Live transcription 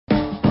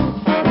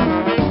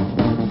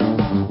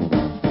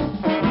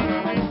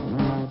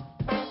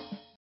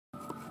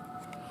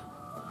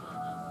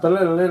Hi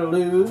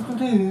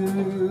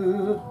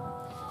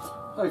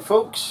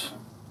folks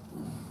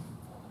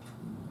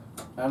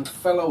and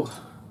fellow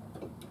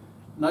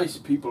nice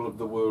people of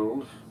the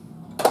world.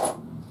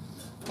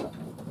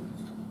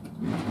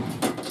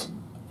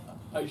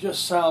 I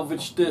just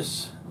salvaged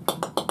this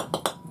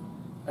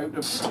out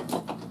of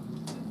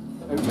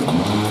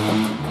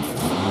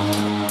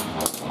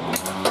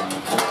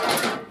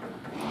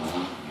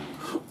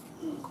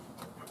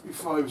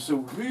before I was so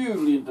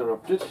rudely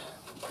interrupted.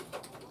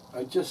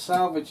 I just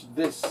salvaged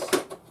this.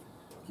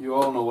 You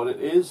all know what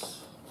it is.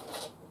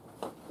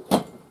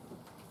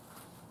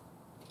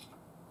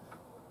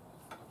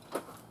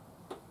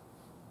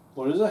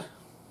 What is it?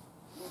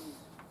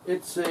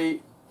 It's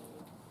a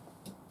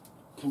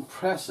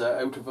compressor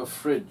out of a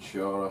fridge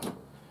or a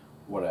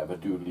whatever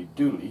doodly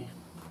doodly.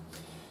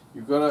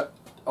 You've got to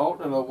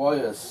alter the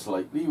wires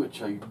slightly,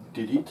 which I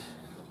did it.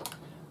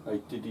 I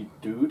did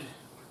it, dude.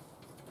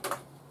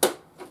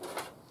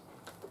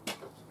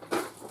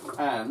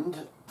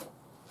 And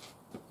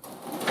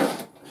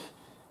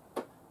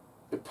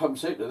it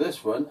pumps out to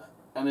this one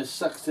and it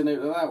sucks in out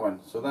of that one.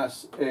 So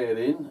that's air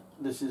in,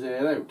 this is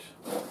air out.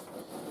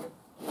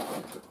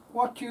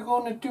 What are you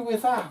going to do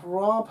with that,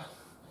 Rob?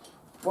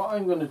 What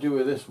I'm going to do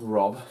with this,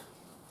 Rob,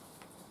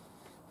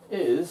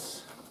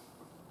 is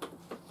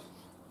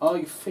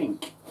I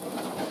think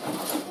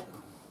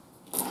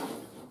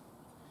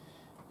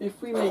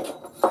if we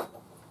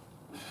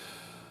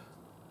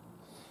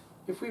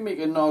make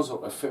a nozzle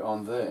to fit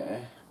on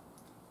there,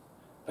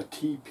 a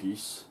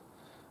T-piece,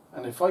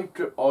 and if I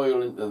drip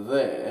oil into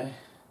there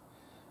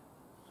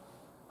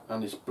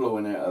and it's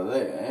blowing out of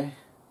there,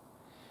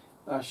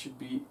 that should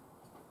be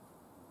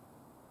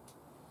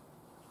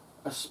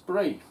a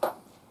spray.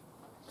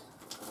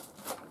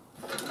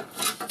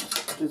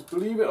 Because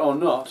believe it or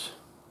not,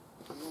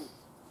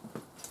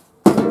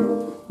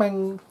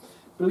 bang,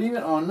 believe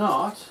it or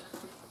not,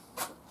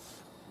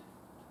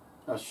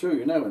 I'll show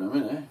you now in a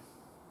minute.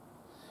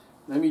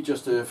 Let me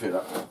just earth it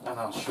up and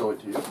I'll show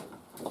it to you.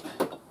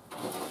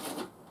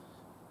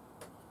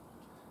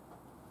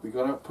 We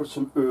gotta put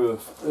some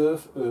earth. There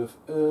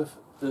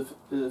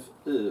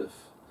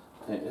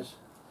it is.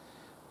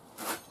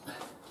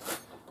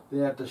 They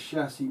had the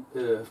chassis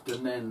earthed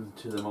and then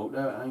to the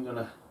motor. I'm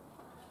gonna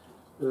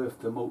earth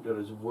the motor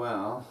as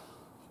well.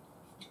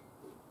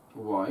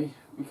 Why?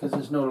 Because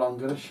there's no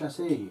longer a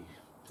chassis,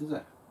 is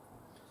there?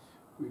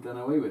 We've done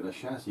away with the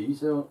chassis,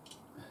 so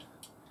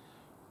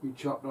we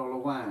chopped all the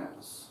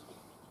wires.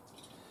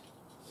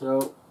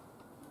 So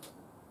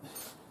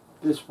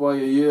this wire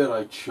here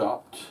I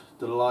chopped,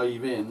 the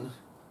live in,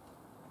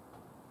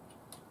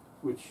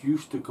 which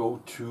used to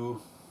go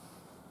to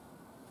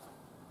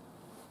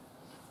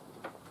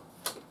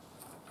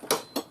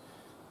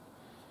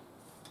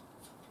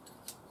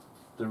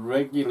the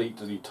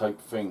regulatory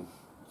type thing.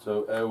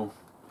 So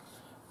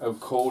how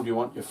cold you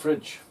want your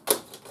fridge.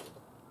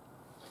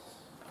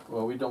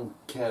 Well, we don't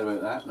care about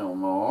that no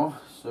more,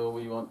 so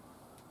we want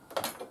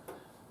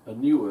a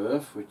new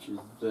earth, which is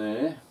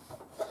there.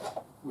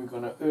 We're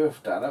going to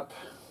earth that up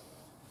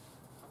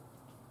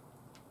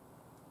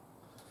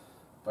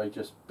by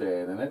just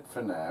bearing it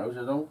for now.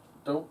 So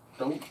don't.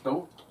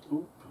 Oop,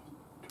 too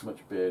much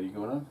bearing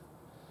going on.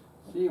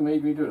 See, you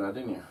made me do that,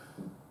 didn't you?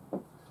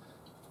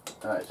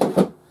 Alright,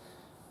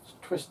 let's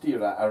twist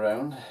that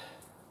around.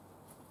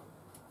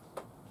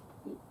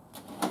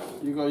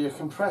 You got your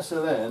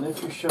compressor there, and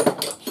if you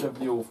shove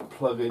the old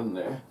plug in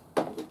there.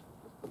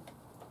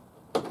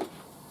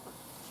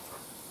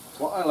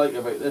 What I like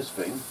about this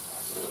thing,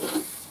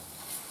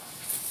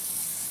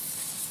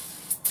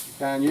 you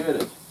can't hear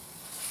it.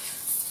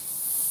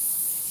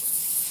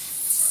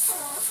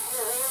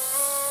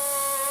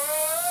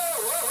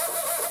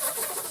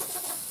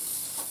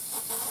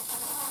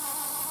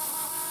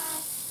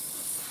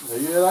 Do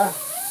you hear that?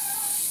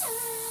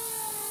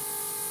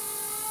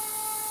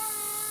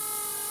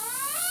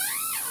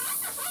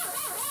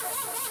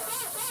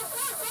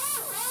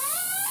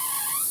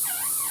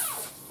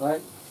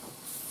 Right?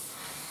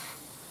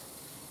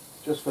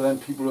 Just for them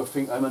people who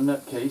think I'm a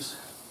nutcase.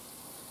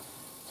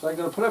 So I'm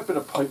going to put a bit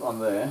of pipe on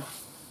there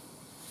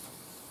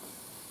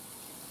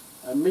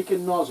and make a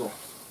nozzle,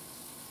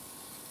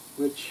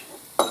 which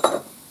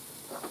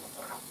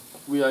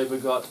we either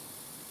got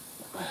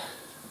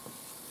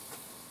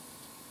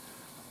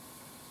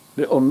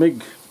little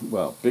MIG,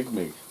 well, big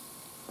MIG.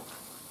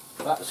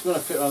 That's going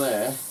to fit on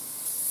there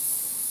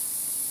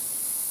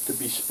to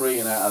be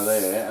spraying out of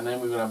there, and then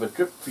we're going to have a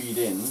drip feed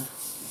in,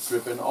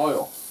 dripping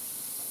oil.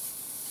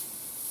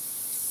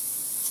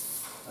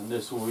 And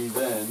this will be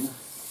then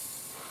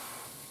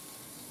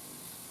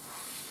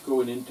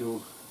going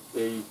into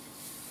a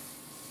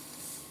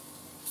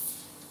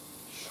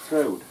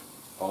shroud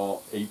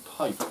or a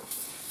pipe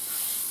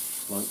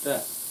like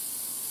that.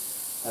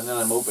 And then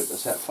I'm hoping to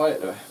set fire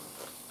to it.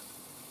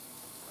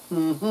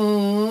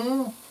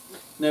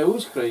 Now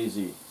who's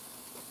crazy?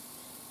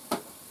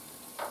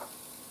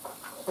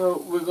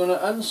 So we're going to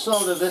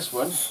unsolder this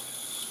one.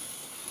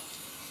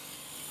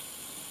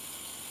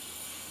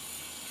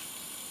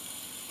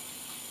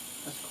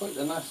 That's quite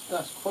and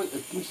that's quite a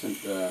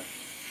decent. You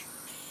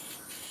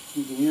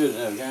can hear it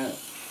now, can't it?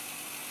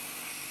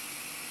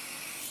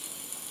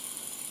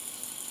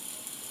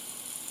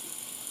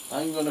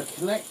 I'm going to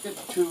connect it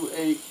to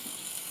a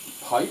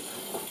pipe.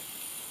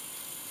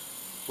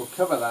 We'll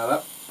cover that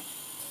up,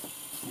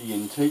 the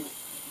intake.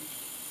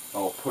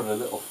 I'll put a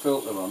little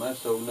filter on it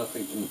so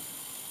nothing can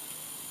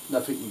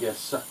get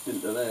sucked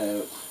into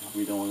there.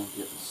 We don't want to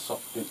get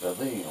sucked into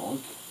there.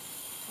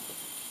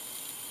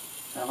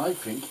 And I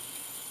think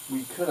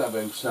we could have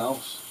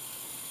ourselves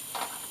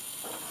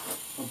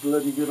a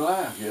bloody good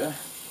laugh, yeah?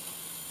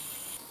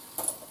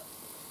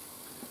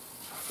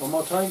 One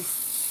more time.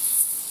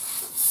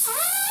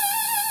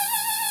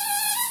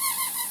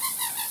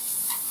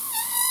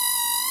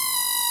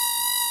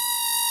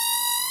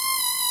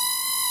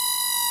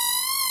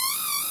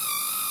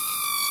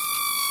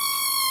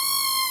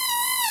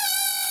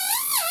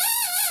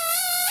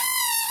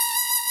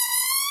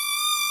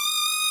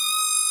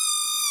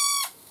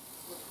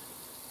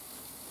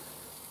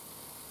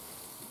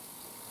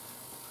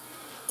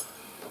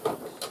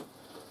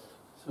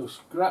 So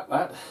scrap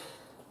that.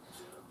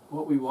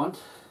 What we want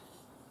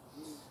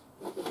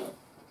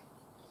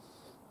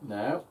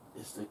now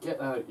is to get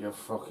out your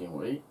fucking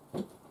way.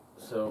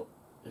 So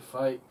if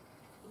I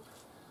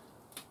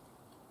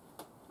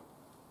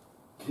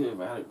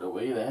curve out the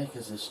way there,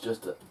 because it's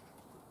just an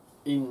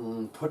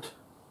input.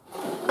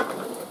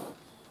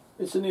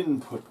 It's an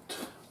input.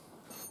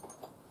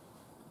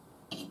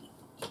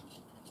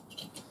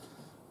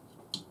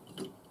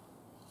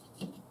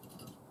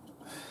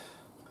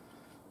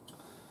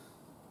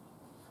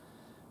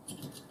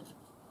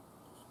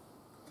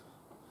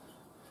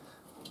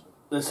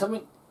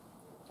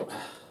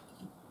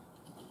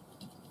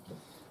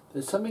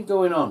 There's something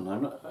going on.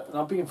 I'm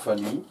not being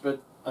funny, but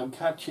I'm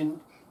catching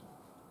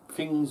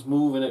things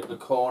moving at the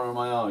corner of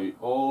my eye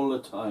all the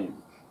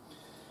time.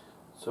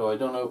 So I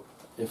don't know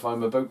if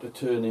I'm about to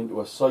turn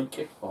into a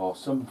psychic or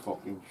some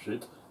fucking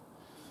shit.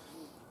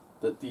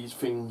 That these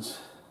things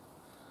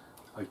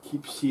I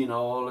keep seeing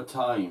all the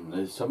time.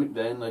 There's something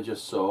then I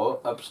just saw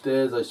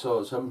upstairs. I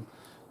saw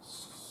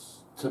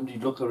somebody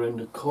look around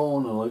the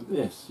corner like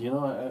this, you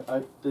know.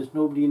 There's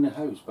nobody in the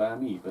house by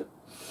me, but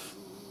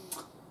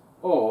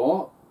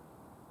or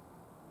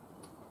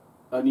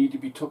I need to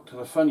be took to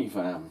the funny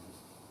farm.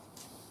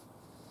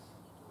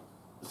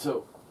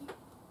 So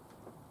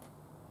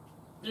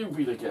you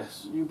be the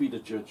guess, you be the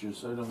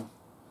judges. I don't.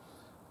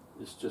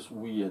 It's just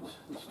weird.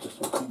 It's just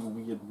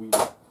weird.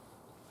 I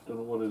don't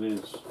know what it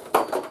is.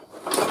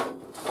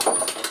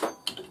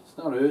 It's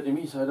not hurting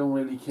me, so I don't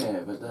really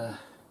care. But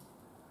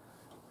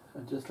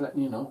I'm just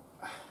letting you know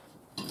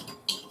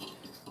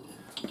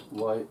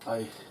why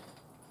I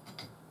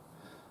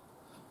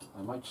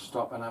might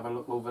stop and have a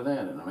look over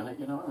there in a minute,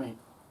 you know what I mean?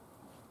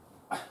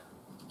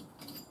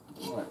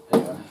 Right,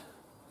 there you are.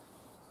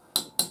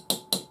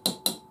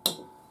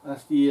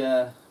 That's the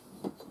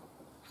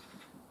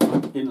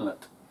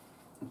inlet.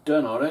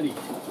 Done already.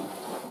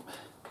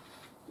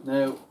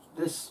 Now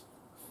this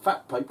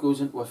fat pipe goes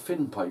into a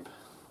thin pipe.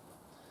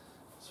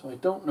 So I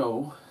don't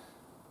know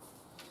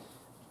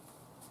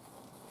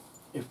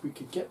if we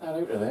could get that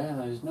out of there,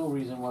 and there's no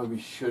reason why we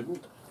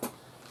shouldn't.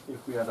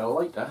 If we had a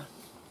lighter.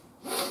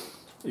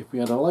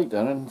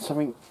 And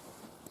something.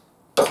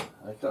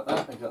 I got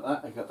that.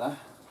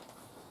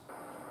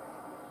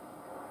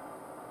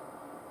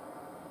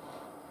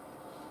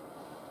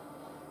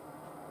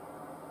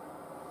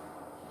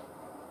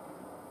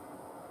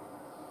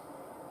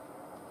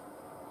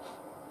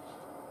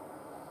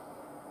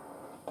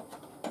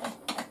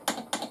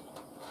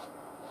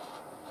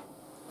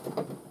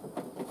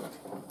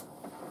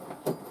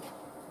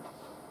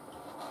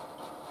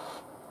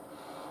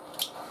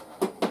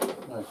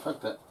 No, fuck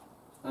that.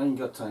 I ain't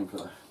got time for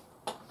that.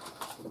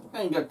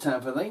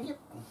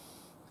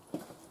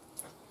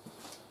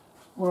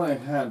 What I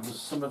had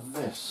was some of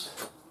this,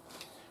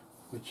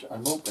 which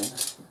I'm hoping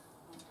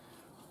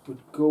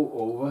would go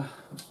over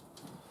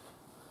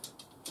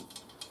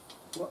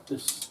what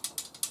this.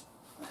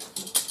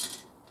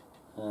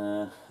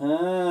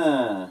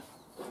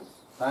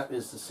 That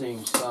is the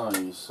same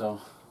size,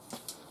 so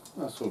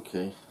that's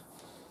okay.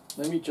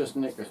 Let me just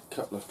nick a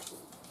couple of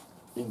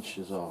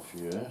inches off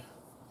here.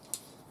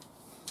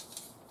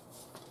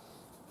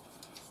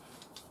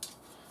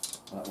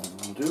 That one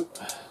will do.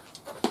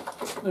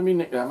 Let me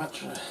nick that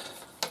much.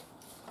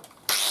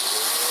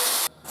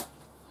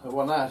 I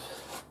want that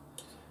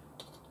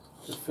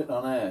to fit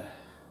on there.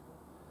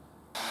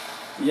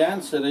 The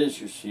answer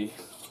is, you see,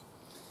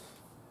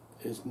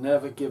 is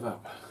never give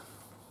up.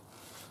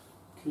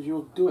 Because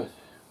you'll do it.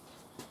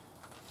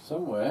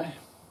 Somewhere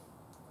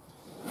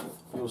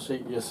you'll say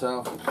to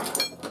yourself,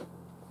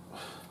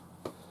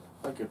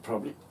 I could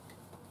probably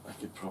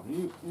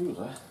use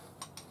that.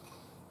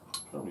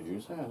 Probably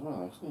use that as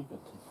well, actually, but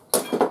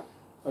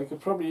I could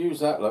probably use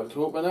that look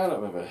to open that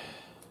up a bit.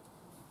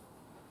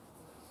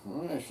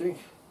 Alright, see.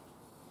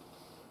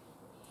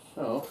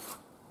 So,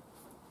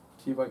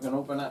 see if I can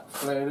open that,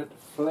 flare it,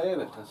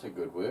 that's a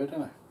good word,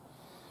 isn't it?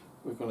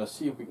 We're going to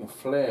see if we can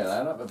flare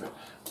that up a bit.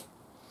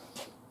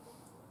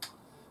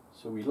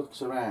 So he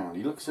looks around,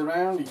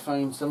 he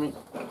finds something,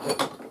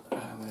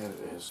 and there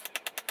it is.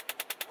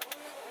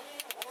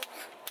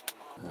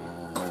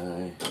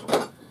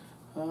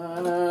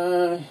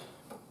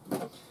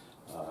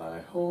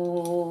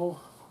 Ho.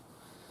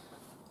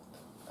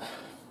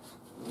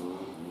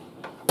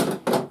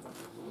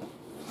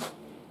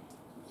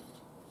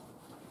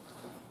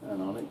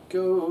 And on it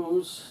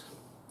goes.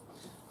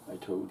 I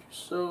told you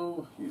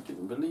so. You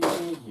didn't believe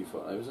me. You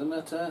thought I was a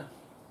nutter.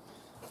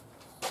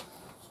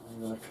 I'm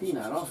going to clean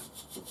that off.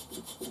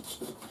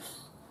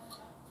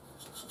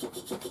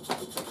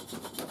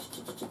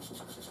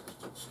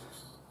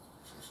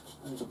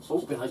 I'm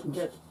hoping I can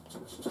get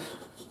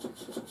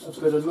a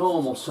bit of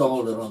normal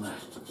solder on there.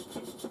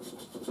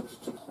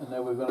 And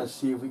then we're going to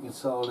see if we can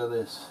solder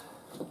this.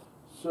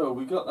 So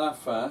we got that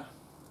far.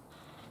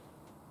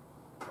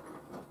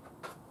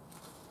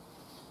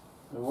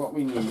 And what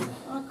we need...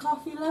 A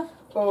coffee, love?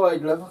 Oh,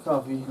 I'd love a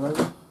coffee,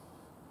 love.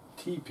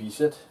 Tea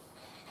piece it.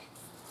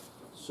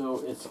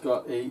 So it's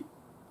got a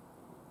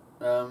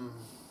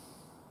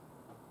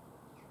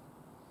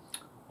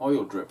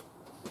oil drip,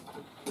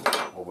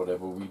 or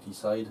whatever we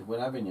decide we're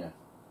having here.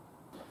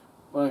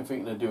 What I'm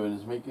thinking of doing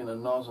is making a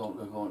nozzle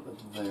to go into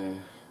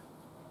there.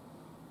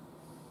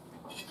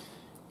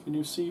 Can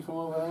you see from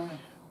over there?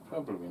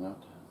 Probably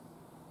not.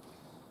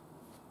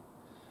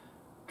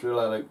 Drill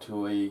that out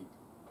to a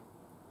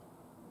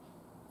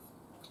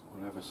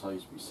whatever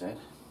size we said,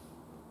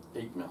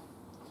 8mm.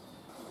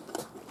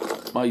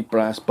 My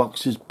brass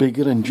box is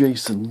bigger than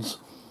Jason's.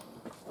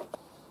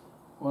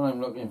 What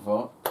I'm looking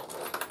for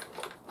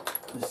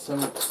is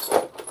something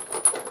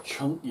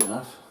chunky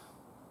enough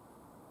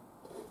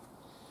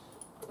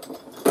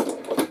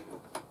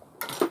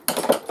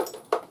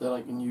that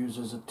I can use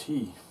as a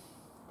tea.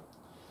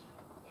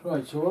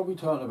 Right, so what are we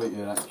talking about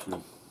here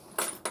actually?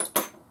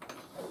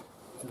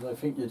 Because I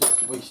think you're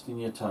just wasting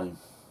your time.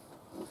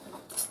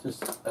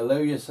 Just allow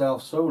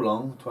yourself so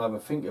long to have a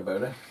think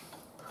about it,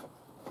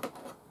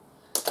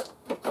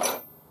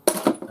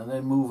 and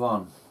then move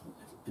on.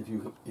 If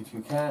you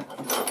can't,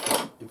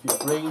 if your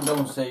brain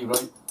don't say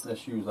right,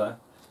 let's use that.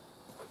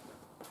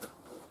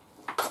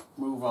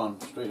 Move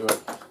on straight away.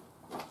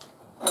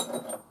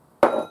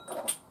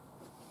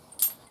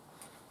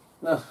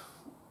 Now,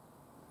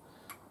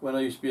 when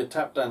I used to be a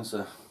tap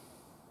dancer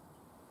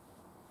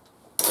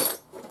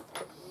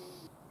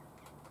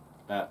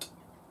at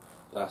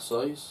that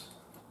size,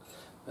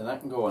 then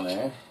that can go on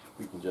there.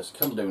 We can just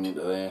come down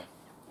into there,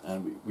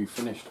 and we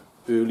finished.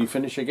 Early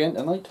finish again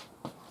tonight.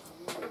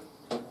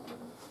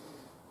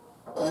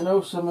 I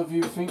know some of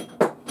you think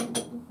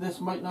this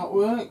might not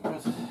work,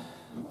 but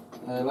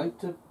I like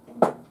to.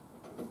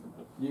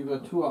 You've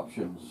got two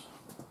options.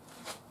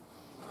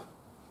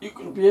 You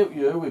can be out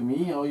here with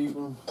me, or you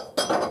can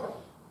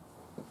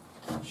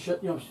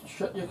shut your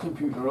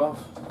computer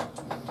off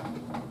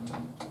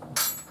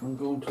and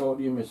go and talk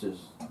to your missus.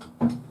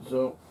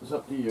 So it's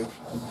up to you.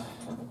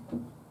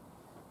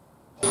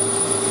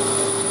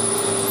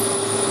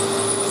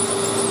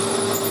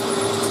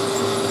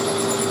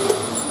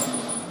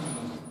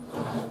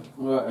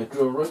 Right, I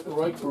drove right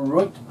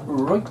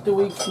the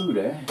way through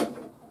there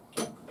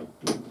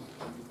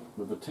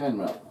with a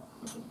 10mm.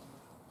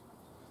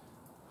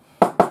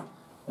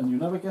 And you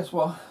never guess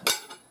what?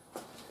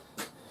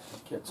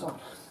 It gets on.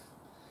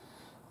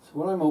 So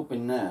what I'm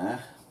hoping now,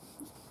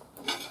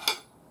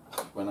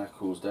 when that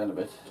cools down a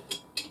bit,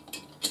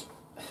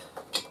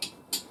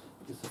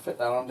 is to fit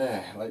that on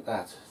there, like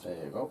that.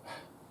 There you go.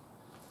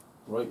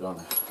 Right on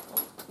it.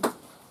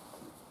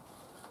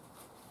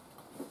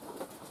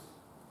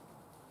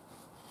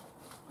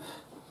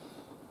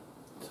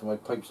 So my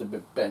pipe's a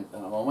bit bent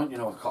at the moment, you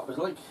know what copper's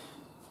like.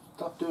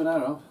 Stop doing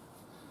that, Rob.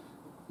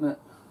 Nah,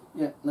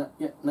 yeah, nah,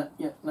 yeah, nah,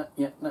 yeah, nah,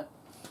 yeah, nah.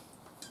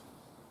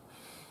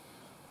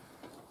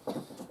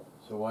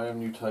 So why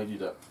haven't you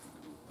tidied up?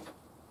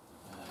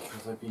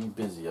 Because I've been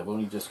busy, I've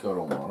only just got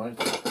home, alright?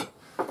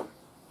 I'll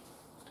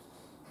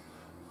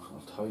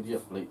tidy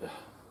up later.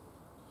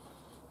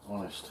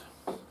 Honest.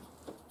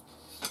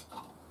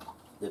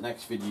 The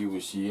next video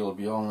we see will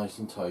be all nice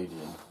and tidy,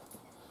 and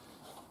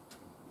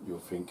you'll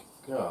think,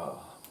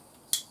 oh.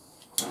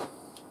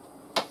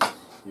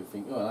 You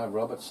think, oh, that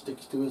Robert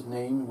sticks to his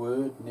name,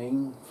 word,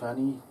 name,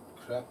 fanny,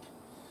 crap.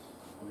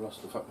 I've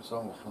lost the fucking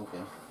song.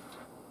 Okay.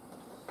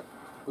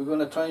 We're going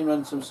to try and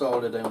run some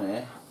solder down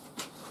there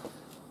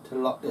to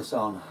lock this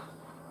on.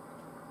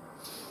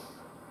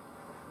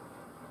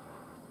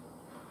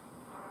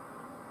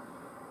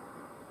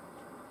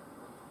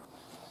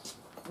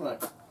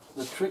 Right,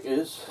 the trick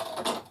is,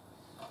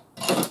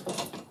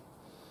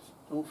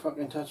 don't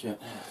fucking touch it.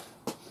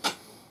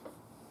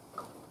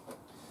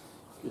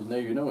 Because now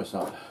you know it's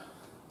not.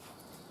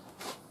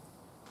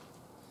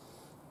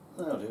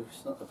 That'll do,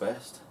 it's not the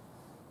best.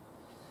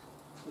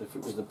 But if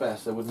it was the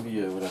best, I wouldn't be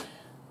here, would I?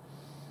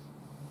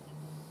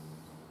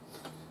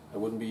 I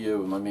wouldn't be here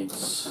with my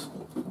mates.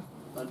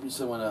 I'd be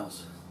someone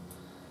else.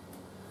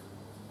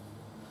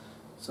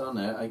 It's on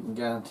there, I can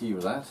guarantee you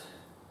that.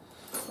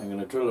 I'm going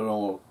to drill it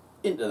all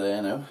into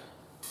there now.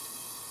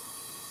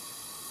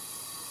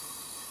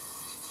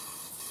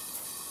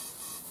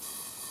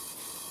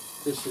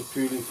 This is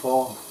purely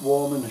for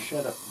warming the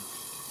shed up.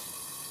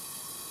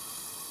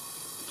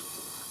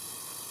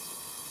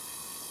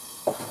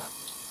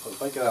 But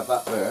if I could have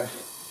that there,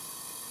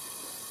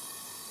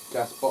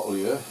 gas bottle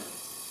here,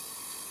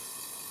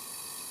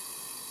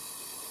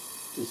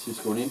 this is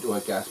going into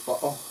a gas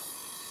bottle.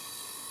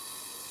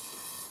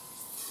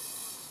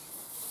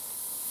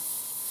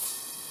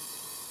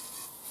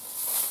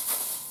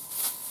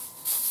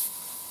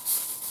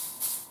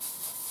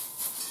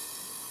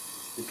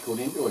 It's going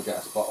into a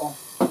gas bottle.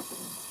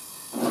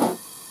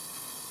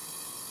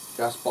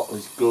 Gas bottle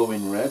is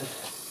glowing red.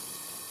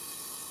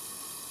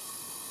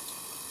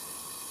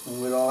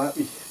 And we're all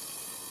happy.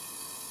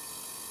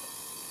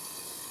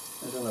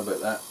 I don't know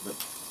about that, but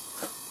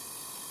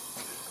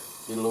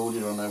you load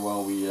it on there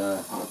while we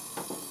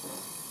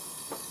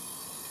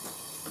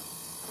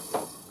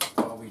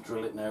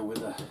drill it now with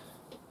a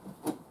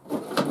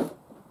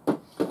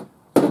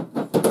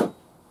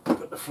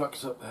put the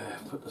flux up there,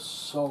 put the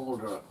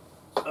solder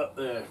up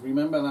there.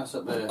 Remember that's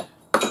up there.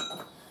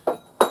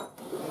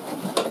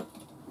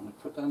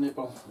 Put that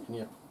nipple in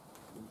your,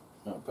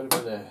 no, put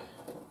it there.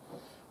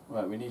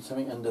 Right, we need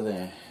something under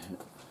there.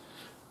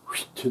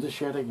 To the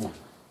shed again.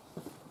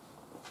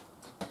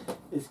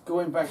 It's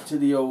going back to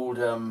the old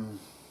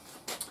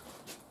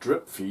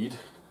drip feed.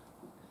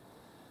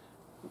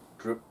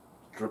 Drip,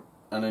 drip,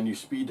 and then you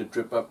speed the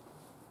drip up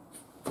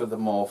for the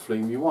more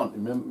flame you want.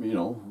 Remember, you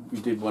know, we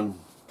did one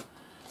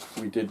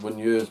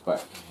years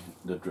back,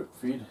 the drip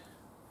feed.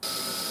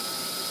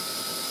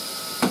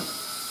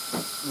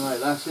 Right,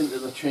 that's into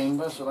the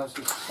chamber, so that's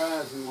as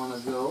far as we want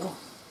to go.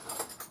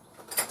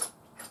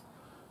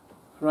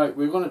 Right,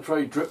 we're going to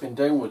try dripping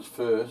downwards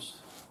first.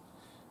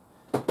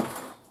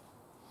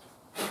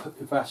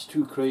 If that's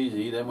too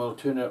crazy, then we'll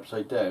turn it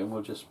upside down,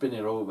 we'll just spin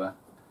it over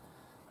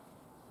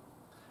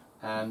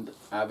and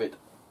have it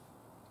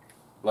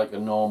like a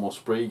normal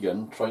spray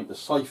gun trying to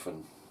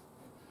siphon.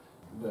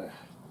 There.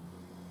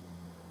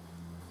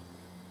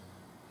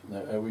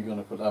 Now, are we going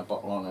to put that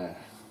bottle on there?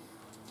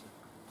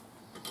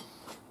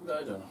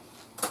 I don't know.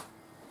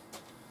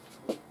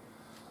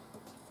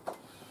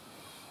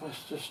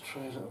 Let's just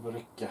try a little bit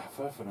of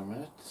gaffer for a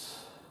minute.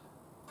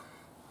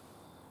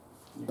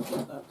 You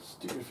get that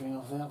stupid thing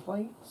off their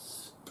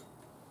plates.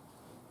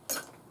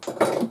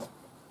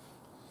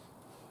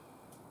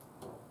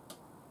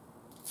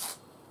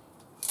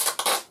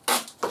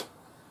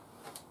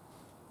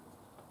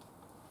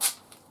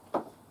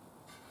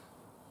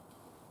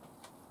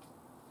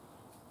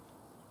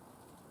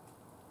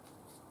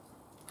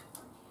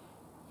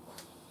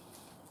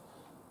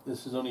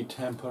 This is only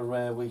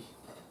temporary.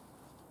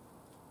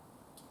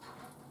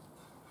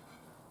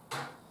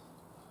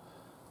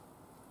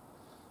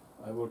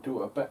 I will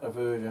do a better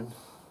version.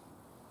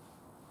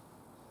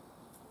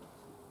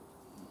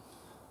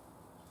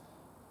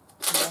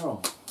 Oh,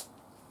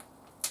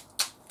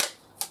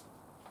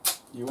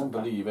 you won't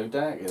believe how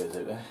dark it is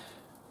out there.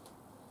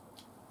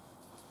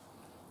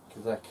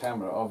 Because that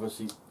camera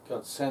obviously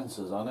got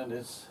sensors on it.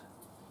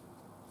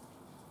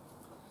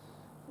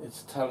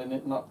 It's telling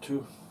it not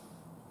to.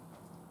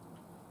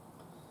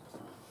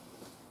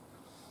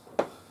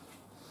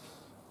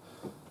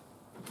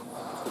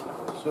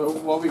 So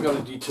what we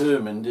got to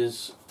determine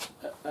is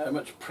how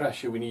much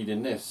pressure we need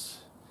in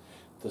this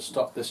to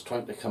stop this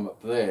trying to come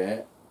up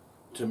there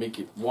to make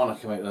it want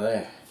to come out of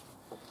there.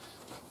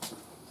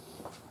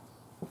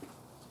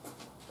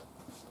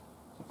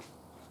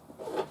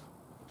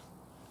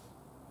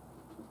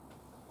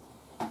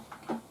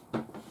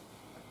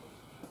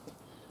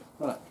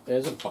 Right,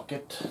 there's a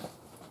bucket.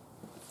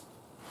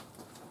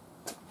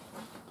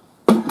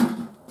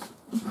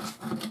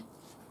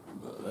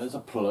 There's a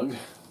plug.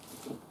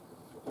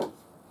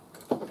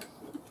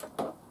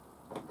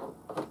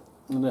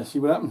 And let's see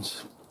what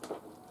happens.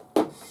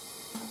 How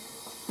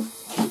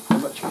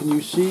much can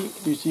you see?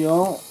 Can you see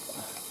all?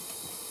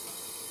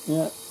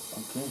 Yeah,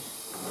 okay.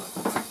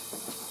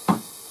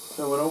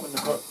 So we're open to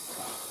put.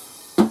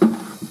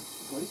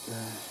 Wait,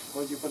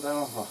 why'd you put that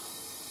on for?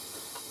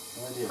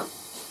 No idea.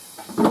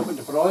 We're open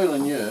to put oil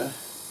in here.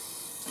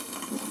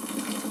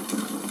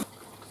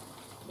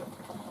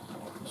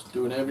 Just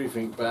doing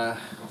everything by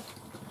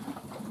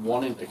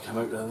wanting to come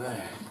out of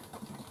there.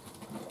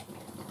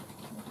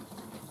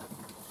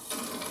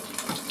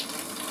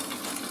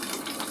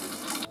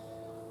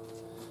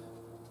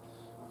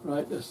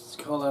 Right, let's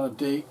call that a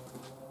day.